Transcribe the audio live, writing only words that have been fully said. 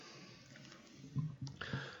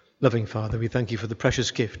Loving Father, we thank you for the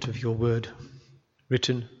precious gift of your word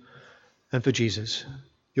written, and for Jesus,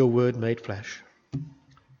 your word made flesh.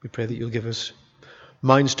 We pray that you'll give us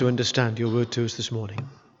minds to understand your word to us this morning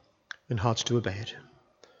and hearts to obey it.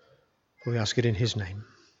 We ask it in his name.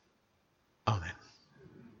 Amen.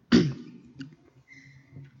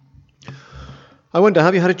 I wonder,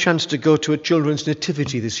 have you had a chance to go to a children's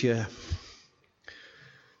nativity this year?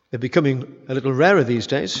 They're becoming a little rarer these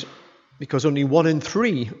days because only 1 in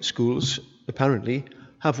 3 schools, apparently,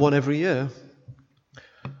 have one every year,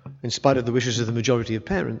 in spite of the wishes of the majority of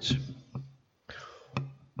parents.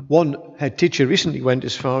 One head teacher recently went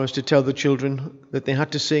as far as to tell the children that they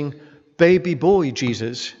had to sing Baby Boy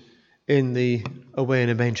Jesus in the Away in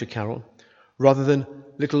a Manger carol, rather than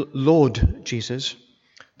Little Lord Jesus,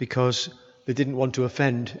 because they didn't want to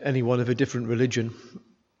offend anyone of a different religion,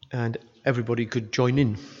 and everybody could join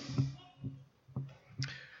in.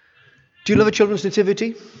 Do you love a children's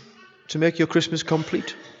nativity to make your Christmas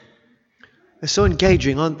complete? They're so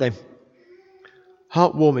engaging, aren't they?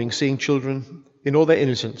 Heartwarming seeing children in all their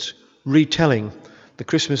innocence retelling the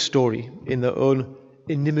Christmas story in their own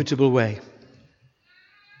inimitable way,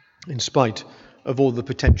 in spite of all the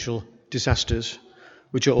potential disasters,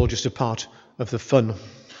 which are all just a part of the fun.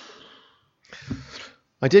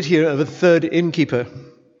 I did hear of a third innkeeper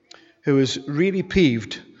who was really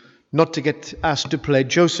peeved not to get asked to play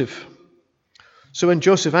Joseph. So when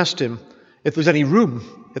Joseph asked him if there was any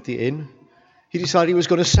room at the inn, he decided he was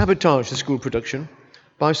going to sabotage the school production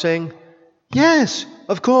by saying, "Yes,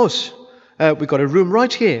 of course, we've got a room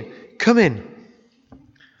right here, come in."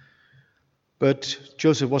 But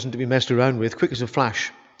Joseph wasn't to be messed around with. Quick as a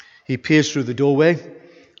flash, he peers through the doorway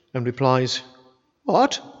and replies,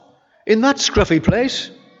 "What? In that scruffy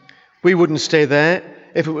place? We wouldn't stay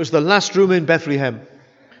there if it was the last room in Bethlehem.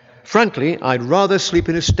 Frankly, I'd rather sleep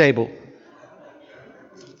in a stable."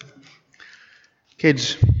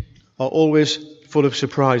 Kids are always full of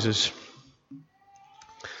surprises.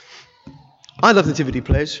 I love nativity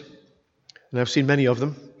plays, and I've seen many of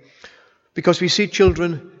them, because we see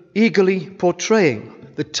children eagerly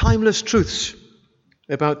portraying the timeless truths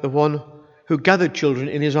about the one who gathered children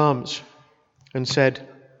in his arms and said,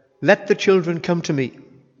 "Let the children come to me.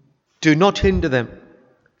 Do not hinder them,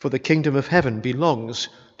 for the kingdom of heaven belongs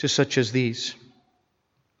to such as these."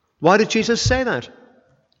 Why did Jesus say that?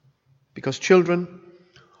 Because children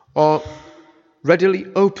are readily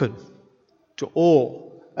open to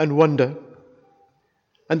awe and wonder,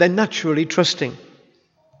 and they're naturally trusting,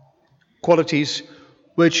 qualities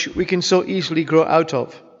which we can so easily grow out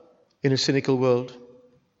of in a cynical world,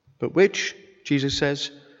 but which, Jesus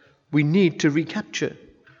says, we need to recapture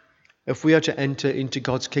if we are to enter into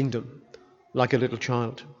God's kingdom like a little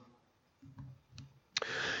child.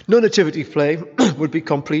 No nativity play would be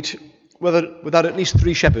complete without at least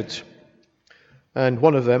 3 shepherds, and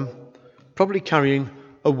one of them probably carrying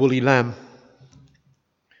a woolly lamb.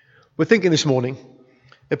 We're thinking this morning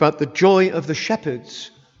about the joy of the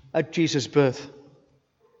shepherds at Jesus' birth.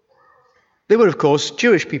 They were, of course,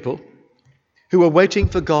 Jewish people who were waiting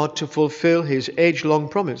for God to fulfill his age-long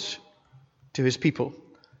promise to his people,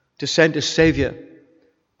 to send a Saviour,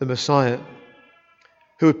 the Messiah,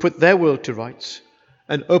 who would put their world to rights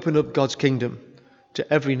and open up God's kingdom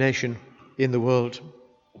to every nation in the world,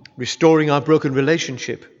 restoring our broken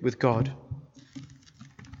relationship with God.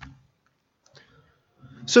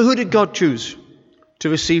 So who did God choose to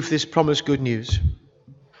receive this promised good news?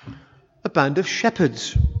 A band of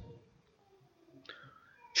shepherds.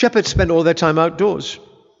 Shepherds spent all their time outdoors,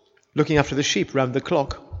 looking after the sheep round the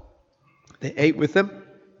clock. They ate with them,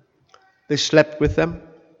 they slept with them,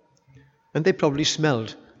 and they probably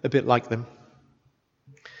smelled a bit like them.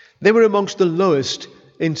 They were amongst the lowest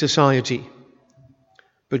in society,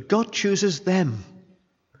 but God chooses them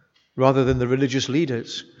rather than the religious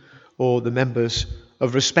leaders or the members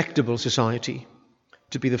of respectable society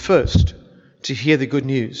to be the first to hear the good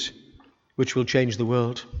news which will change the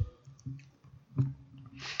world.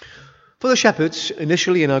 For the shepherds,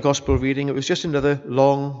 initially in our gospel reading, it was just another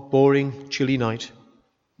long, boring, chilly night,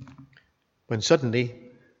 when suddenly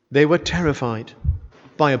they were terrified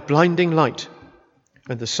by a blinding light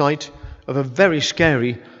and the sight of a very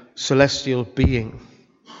scary celestial being.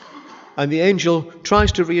 And the angel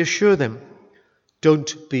tries to reassure them,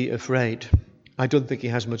 "Don't be afraid." I don't think he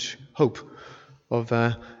has much hope of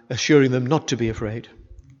assuring them not to be afraid.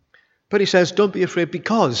 But he says, "Don't be afraid,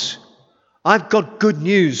 because I've got good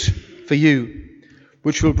news for you,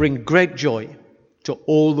 which will bring great joy to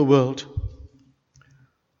all the world."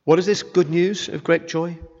 What is this good news of great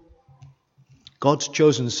joy? God's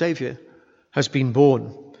chosen Saviour has been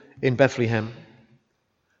born in Bethlehem.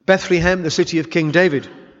 Bethlehem, the city of King David,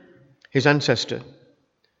 his ancestor.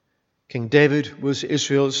 King David was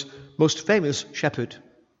Israel's most famous shepherd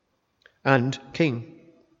and king.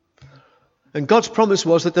 And God's promise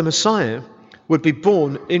was that the Messiah would be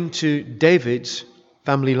born into David's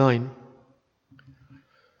family line.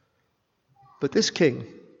 But this king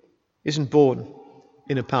isn't born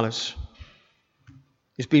in a palace.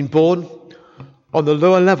 He's been born on the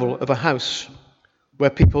lower level of a house where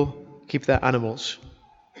people keep their animals,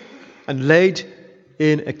 and laid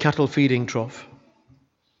in a cattle feeding trough.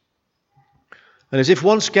 And as if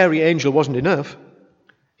one scary angel wasn't enough,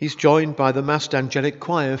 he's joined by the massed angelic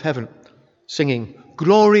choir of heaven, singing,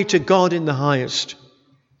 "Glory to God in the highest,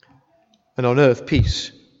 and on earth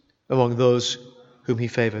peace among those whom he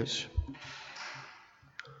favours."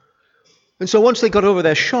 And so once they got over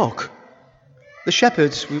their shock, the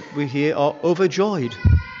shepherds, we hear, are overjoyed.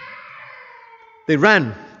 They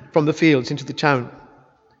ran from the fields into the town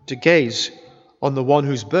to gaze on the one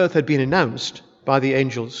whose birth had been announced by the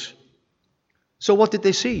angels. So what did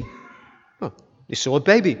they see? Well, they saw a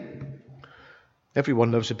baby.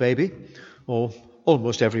 Everyone loves a baby, or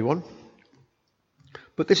almost everyone.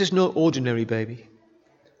 But this is no ordinary baby.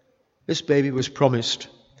 This baby was promised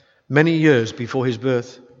many years before his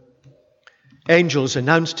birth. Angels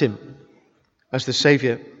announced him as the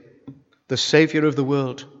Saviour of the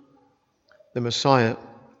world, the Messiah,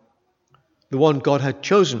 the one God had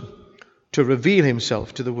chosen to reveal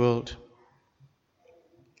himself to the world.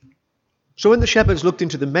 So when the shepherds looked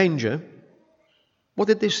into the manger, what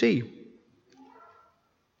did they see?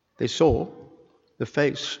 They saw the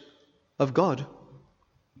face of God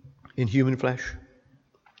in human flesh.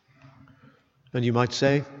 And you might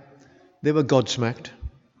say they were godsmacked.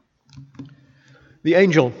 The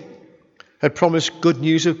angel had promised good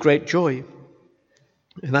news of great joy,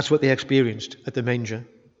 and that's what they experienced at the manger.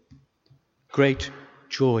 Great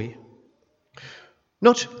joy.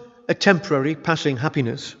 Not a temporary passing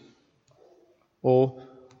happiness or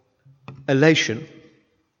elation,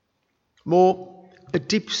 more a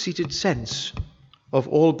deep-seated sense of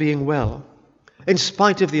all being well, in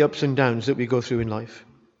spite of the ups and downs that we go through in life.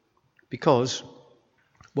 Because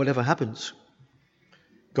whatever happens,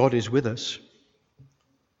 God is with us.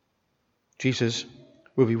 Jesus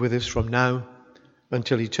will be with us from now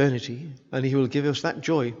until eternity, and he will give us that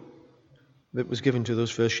joy that was given to those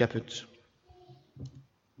first shepherds.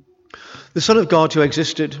 The Son of God, who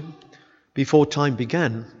existed before time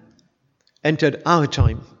began, entered our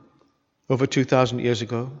time over 2,000 years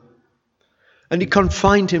ago, and he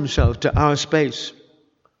confined himself to our space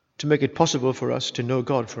to make it possible for us to know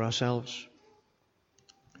God for ourselves.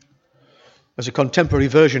 As a contemporary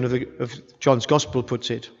version of John's Gospel puts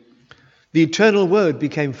it, the eternal Word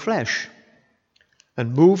became flesh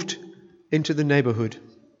and moved into the neighborhood.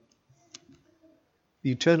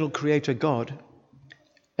 The eternal Creator God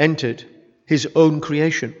entered his own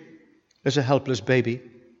creation as a helpless baby,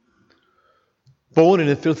 born in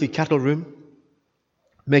a filthy cattle room,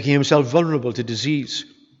 making himself vulnerable to disease,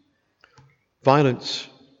 violence,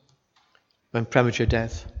 and premature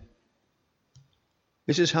death.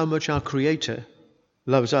 This is how much our Creator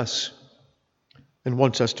loves us and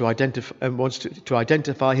wants to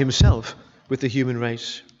identify himself with the human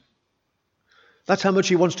race. That's how much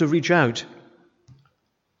he wants to reach out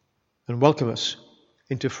and welcome us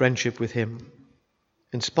into friendship with him,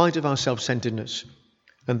 in spite of our self-centeredness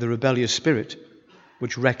and the rebellious spirit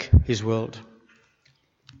which wreck his world.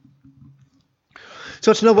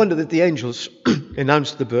 So it's no wonder that the angels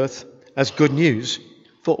announced the birth as good news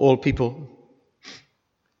for all people.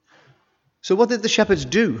 So what did the shepherds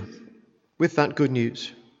do with that good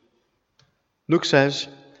news? Luke says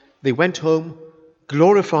they went home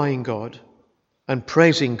glorifying God and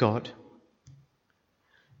praising God.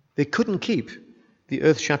 They couldn't keep the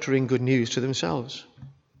earth-shattering good news to themselves.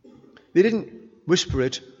 They didn't whisper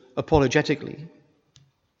it apologetically.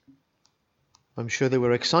 I'm sure they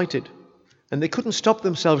were excited, and they couldn't stop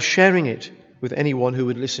themselves sharing it with anyone who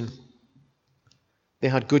would listen. They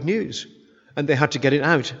had good news, and they had to get it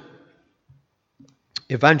out.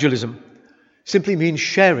 Evangelism simply means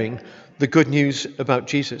sharing the good news about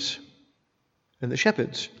Jesus. And the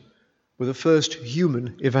shepherds were the first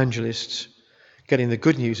human evangelists, getting the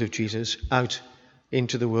good news of Jesus out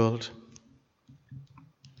into the world.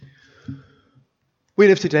 We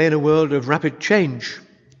live today in a world of rapid change,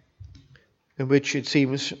 in which it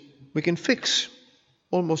seems we can fix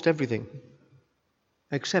almost everything,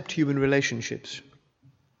 except human relationships.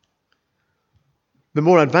 The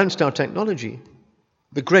more advanced our technology,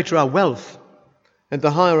 the greater our wealth and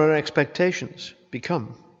the higher our expectations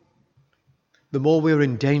become, the more we're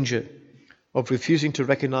in danger of refusing to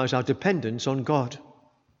recognize our dependence on God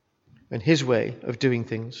and his way of doing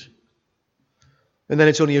things. And then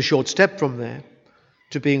it's only a short step from there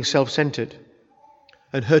to being self-centered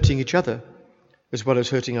and hurting each other as well as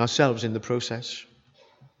hurting ourselves in the process.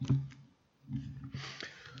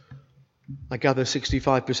 I gather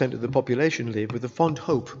 65% of the population live with the fond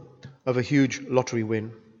hope of a huge lottery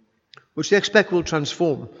win, which they expect will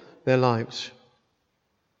transform their lives.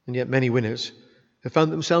 And yet many winners have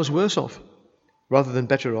found themselves worse off rather than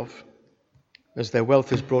better off, as their wealth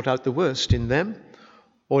has brought out the worst in them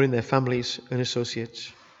or in their families and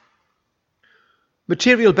associates.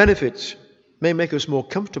 Material benefits may make us more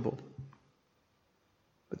comfortable,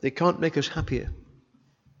 but they can't make us happier.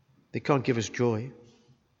 They can't give us joy.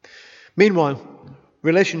 Meanwhile,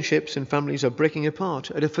 relationships and families are breaking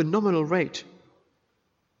apart at a phenomenal rate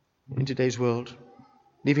in today's world,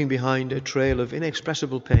 leaving behind a trail of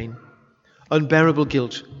inexpressible pain, unbearable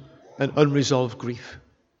guilt, and unresolved grief.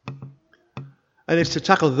 And it's to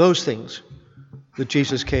tackle those things that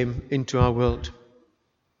Jesus came into our world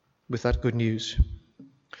with that good news.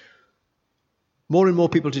 More and more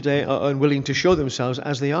people today are unwilling to show themselves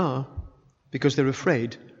as they are because they're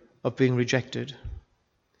afraid of being rejected.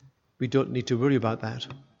 We don't need to worry about that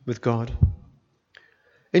with God.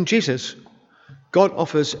 In Jesus, God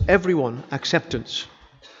offers everyone acceptance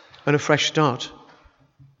and a fresh start,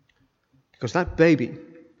 because that baby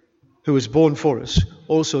who was born for us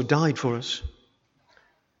also died for us.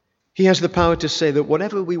 He has the power to say that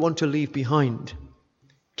whatever we want to leave behind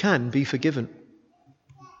can be forgiven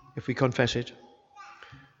if we confess it.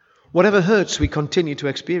 Whatever hurts we continue to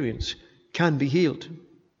experience can be healed.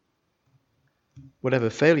 Whatever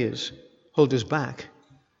failures hold us back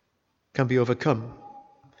can be overcome.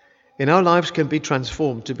 And our lives can be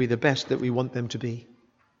transformed to be the best that we want them to be.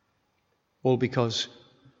 All because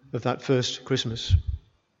of that first Christmas.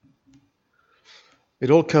 It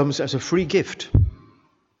all comes as a free gift.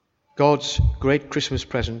 God's great Christmas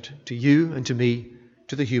present to you and to me,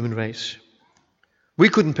 to the human race. We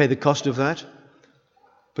couldn't pay the cost of that,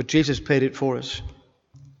 but Jesus paid it for us.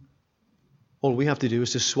 All we have to do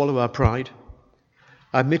is to swallow our pride,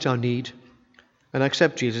 admit our need, and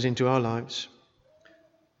accept Jesus into our lives.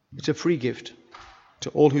 It's a free gift to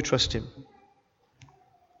all who trust him.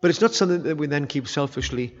 But it's not something that we then keep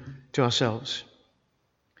selfishly to ourselves.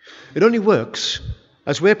 It only works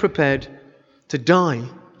as we're prepared to die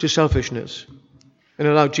to selfishness and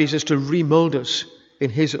allow Jesus to remold us in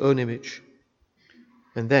his own image.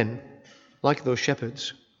 And then, like those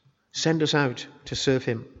shepherds, send us out to serve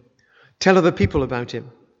him, tell other people about him,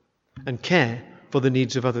 and care for the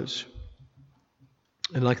needs of others.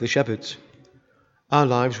 And like the shepherds, our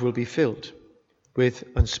lives will be filled with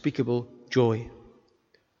unspeakable joy,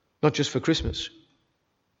 not just for Christmas,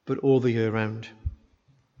 but all the year round.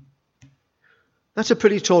 That's a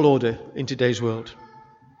pretty tall order in today's world.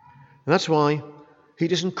 And that's why he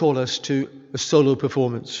doesn't call us to a solo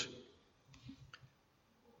performance.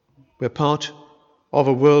 We're part of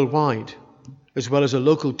a worldwide, as well as a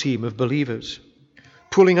local team of believers,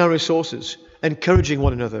 pooling our resources, encouraging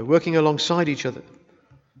one another, working alongside each other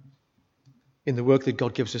in the work that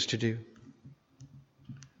God gives us to do.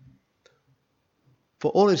 For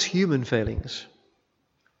all its human failings,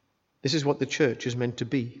 this is what the church is meant to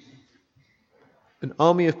be. An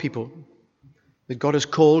army of people that God has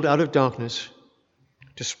called out of darkness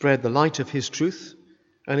to spread the light of his truth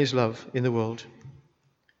and his love in the world,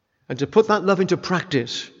 and to put that love into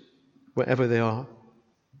practice wherever they are.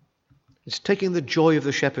 It's taking the joy of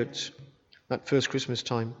the shepherds that first Christmas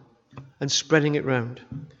time and spreading it round,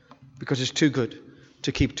 because it's too good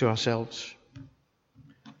to keep to ourselves.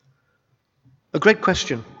 A great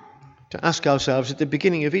question to ask ourselves at the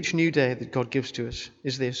beginning of each new day that God gives to us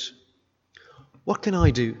is this: what can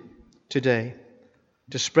I do today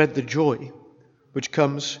to spread the joy which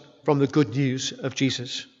comes from the good news of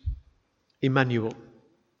Jesus, Emmanuel,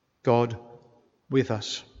 God with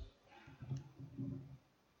us?